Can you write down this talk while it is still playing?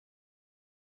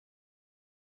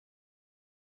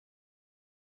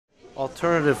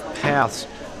Alternative paths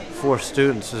for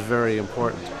students is very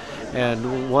important.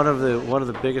 And one of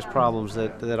the biggest problems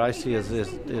that I see is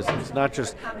it's not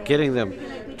just getting them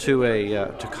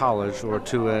to college or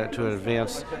to an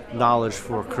advanced knowledge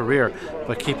for a career,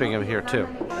 but keeping them here too.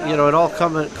 You know, it all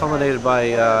culminated by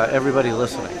everybody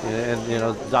listening, and you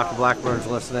know, Dr. Blackburn's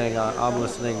listening, I'm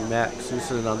listening, Matt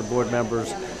Susan, on the board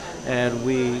members, and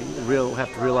we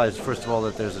have to realize first of all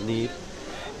that there's a need,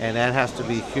 and that has to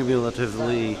be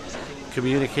cumulatively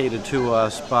communicated to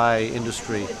us by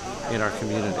industry in our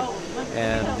community.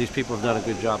 And these people have done a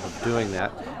good job of doing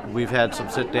that. We've had some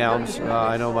sit-downs.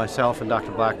 I know myself and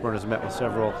Dr. Blackburn has met with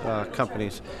several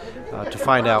companies to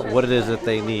find out what it is that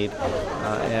they need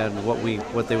and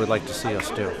what they would like to see us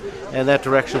do. And that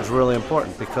direction is really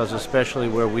important because especially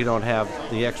where we don't have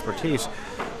the expertise,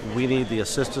 we need the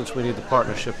assistance, we need the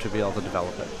partnership to be able to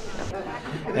develop it.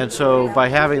 And so by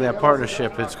having that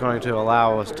partnership, it's going to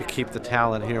allow us to keep the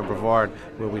talent here in Brevard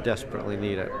where we desperately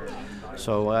need it.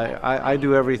 So I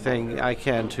do everything I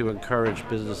can to encourage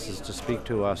businesses to speak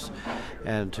to us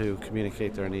and to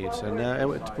communicate their needs. And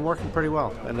it's been working pretty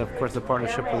well. And of course the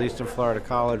partnership with Eastern Florida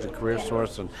College and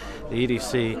CareerSource and the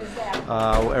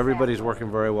EDC, everybody's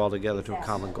working very well together to a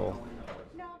common goal.